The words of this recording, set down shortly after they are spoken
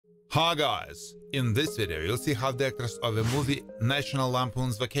Hi guys! In this video you'll see how the actors of the movie National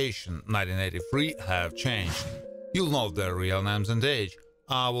Lampoon's Vacation 1983 have changed. You'll know their real names and age.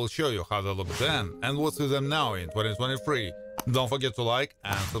 I will show you how they looked then and what's with them now in 2023. Don't forget to like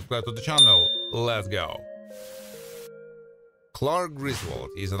and subscribe to the channel. Let's go! Clark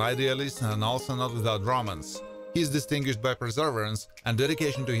Griswold is an idealist and also not without romance. He is distinguished by perseverance and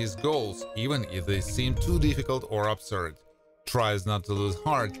dedication to his goals, even if they seem too difficult or absurd. Tries not to lose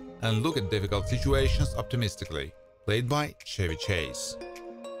heart and look at difficult situations optimistically. Played by Chevy Chase.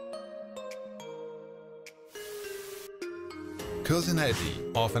 Cousin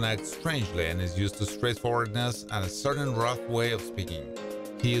Eddie often acts strangely and is used to straightforwardness and a certain rough way of speaking.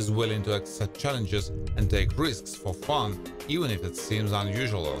 He is willing to accept challenges and take risks for fun, even if it seems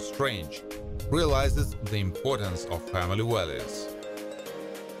unusual or strange. Realizes the importance of family values.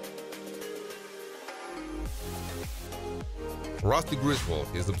 Rusty Griswold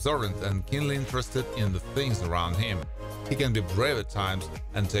is observant and keenly interested in the things around him. He can be brave at times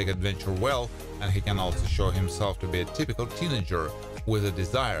and take adventure well, and he can also show himself to be a typical teenager with a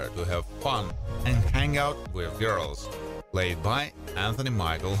desire to have fun and hang out with girls. Played by Anthony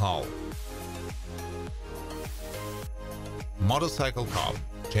Michael Hall. Motorcycle cop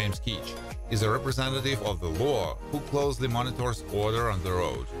James Keach is a representative of the law who closely monitors order on the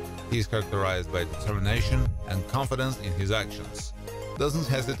road. He is characterized by determination and confidence in his actions, doesn't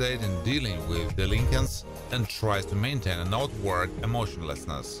hesitate in dealing with delinquents, and tries to maintain an outward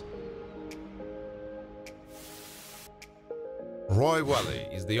emotionlessness. Roy Wally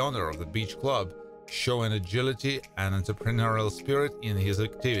is the owner of the beach club, showing agility and entrepreneurial spirit in his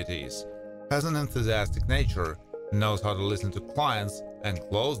activities, has an enthusiastic nature, knows how to listen to clients and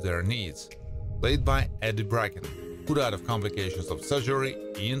close their needs. Played by Eddie Bracken, who died of complications of surgery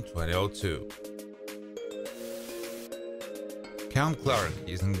in 2002. Camp Clark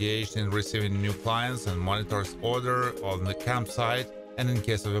is engaged in receiving new clients and monitors order on the campsite, and in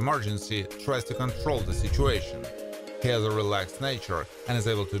case of emergency tries to control the situation. He has a relaxed nature and is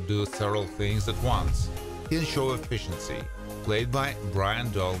able to do several things at once. He can show efficiency. Played by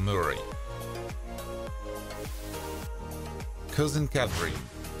Brian Doyle Murray. Cousin Catherine,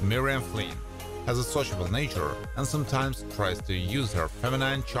 Miriam Flynn, has a sociable nature and sometimes tries to use her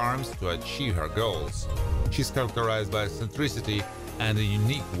feminine charms to achieve her goals. She's characterized by eccentricity and a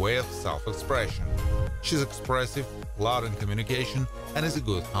unique way of self-expression. She's expressive, loud in communication, and is a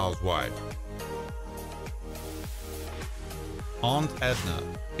good housewife. Aunt Edna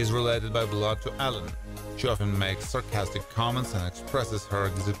is related by blood to Ellen. She often makes sarcastic comments and expresses her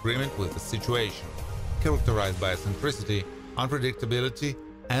disagreement with the situation, characterized by eccentricity, unpredictability,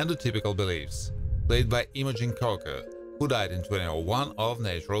 and atypical beliefs. Played by Imogen Coker, who died in 2001 of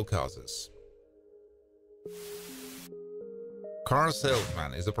natural causes. Car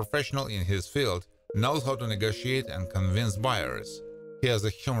salesman is a professional in his field, knows how to negotiate and convince buyers. He has a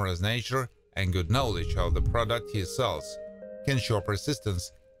humorous nature and good knowledge of the product he sells, can show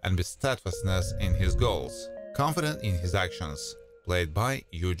persistence and be steadfastness in his goals, confident in his actions. Played by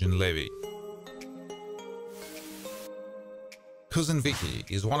Eugene Levy. Cousin Vicky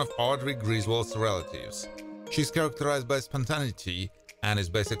is one of Audrey Griswold's relatives. She's characterized by spontaneity and is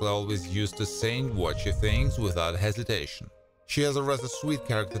basically always used to saying what she thinks without hesitation. She has a rather sweet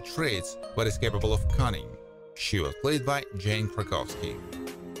character traits, but is capable of cunning. She was played by Jane Krakowski.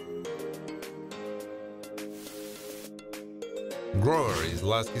 Grover is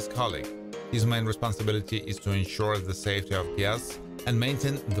Lasky's colleague. His main responsibility is to ensure the safety of guests and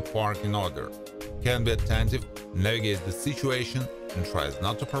maintain the park in order. Can be attentive, navigates the situation, and tries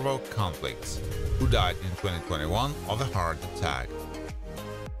not to provoke conflicts. Who died in 2021 of a heart attack.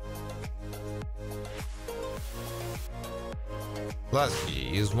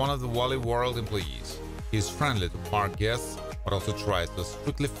 Lasky is one of the Wally World employees. He is friendly to park guests, but also tries to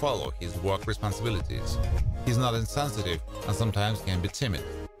strictly follow his work responsibilities. He is not insensitive and sometimes can be timid.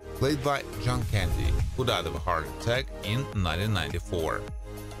 Played by John Candy, who died of a heart attack in 1994.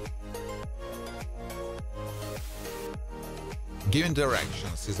 Giving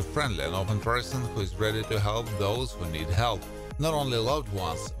directions is a friendly and open person who is ready to help those who need help, not only loved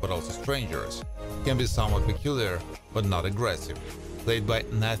ones but also strangers. Can be somewhat peculiar but not aggressive. Played by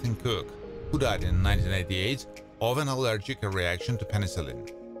Nathan Cook, who died in 1988 of an allergic reaction to penicillin.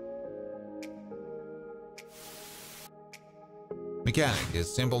 Mechanic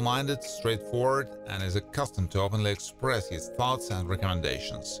is simple-minded, straightforward, and is accustomed to openly express his thoughts and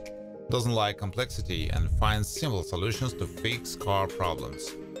recommendations. Doesn't like complexity and finds simple solutions to fix car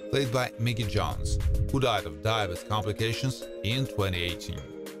problems. Played by Mickey Jones, who died of diabetes complications in 2018.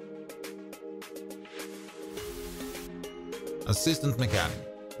 Assistant mechanic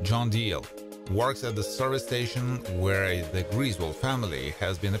John Deal works at the service station where the Griswold family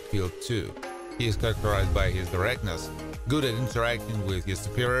has been appealed to. He is characterized by his directness, good at interacting with his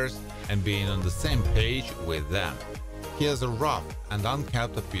superiors and being on the same page with them. He has a rough and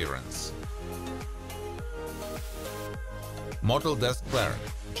unkempt appearance. Motel desk clerk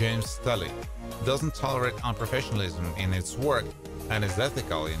James Stelly doesn't tolerate unprofessionalism in its work and is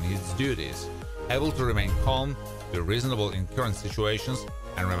ethical in its duties, able to remain calm, be reasonable in current situations,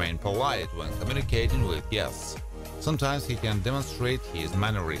 and remain polite when communicating with guests. Sometimes he can demonstrate his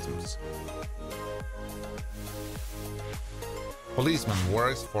mannerisms. Policeman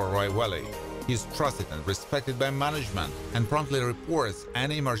works for Roy Welly. He is trusted and respected by management and promptly reports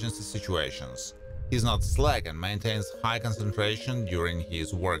any emergency situations. He is not slack and maintains high concentration during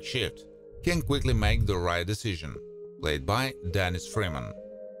his work shift. He can quickly make the right decision. Played by Dennis Freeman.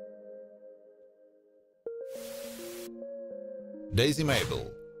 Daisy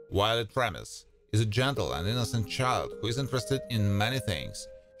Mabel, Violet Premise, is a gentle and innocent child who is interested in many things.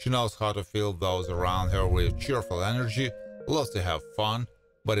 She knows how to fill those around her with cheerful energy, loves to have fun,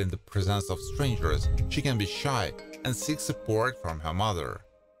 but in the presence of strangers, she can be shy and seeks support from her mother.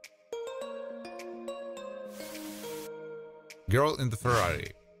 Girl in the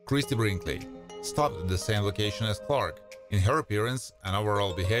Ferrari, Christy Brinkley, stopped at the same location as Clark. In her appearance and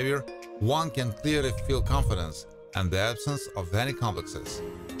overall behavior, one can clearly feel confidence and the absence of any complexes.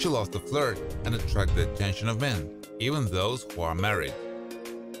 She loves to flirt and attract the attention of men, even those who are married.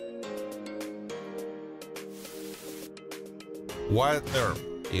 Wyatt Earp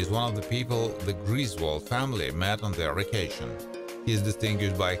is one of the people the Griswold family met on their vacation. He is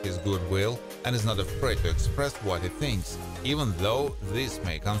distinguished by his goodwill and is not afraid to express what he thinks, even though this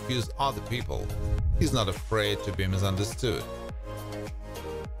may confuse other people. He is not afraid to be misunderstood.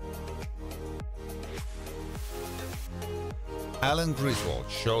 Ellen Griswold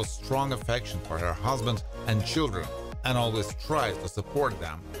shows strong affection for her husband and children and always tries to support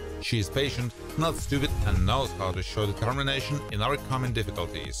them. She is patient, not stupid, and knows how to show determination in overcoming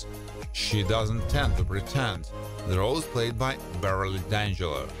difficulties. She doesn't tend to pretend. The role is played by Beverly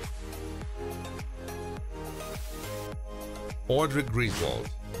D'Angelo. Audrey Griswold,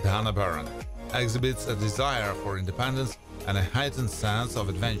 Dana Barron, exhibits a desire for independence and a heightened sense of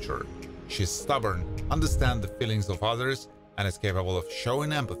adventure. She is stubborn, understands the feelings of others, and is capable of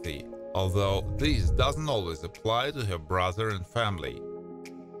showing empathy, although this doesn't always apply to her brother and family.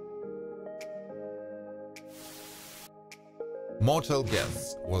 Motel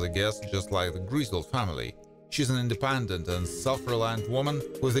Guests was a guest just like the Griswold family. She's an independent and self-reliant woman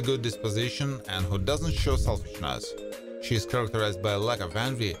with a good disposition and who doesn't show selfishness. She is characterized by a lack of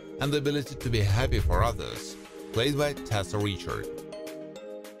envy and the ability to be happy for others. Played by Tessa Richard.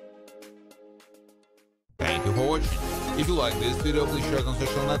 Thank you for watching. If you like this video, please share it on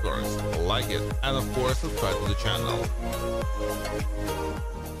social networks, like it, and of course subscribe to the channel.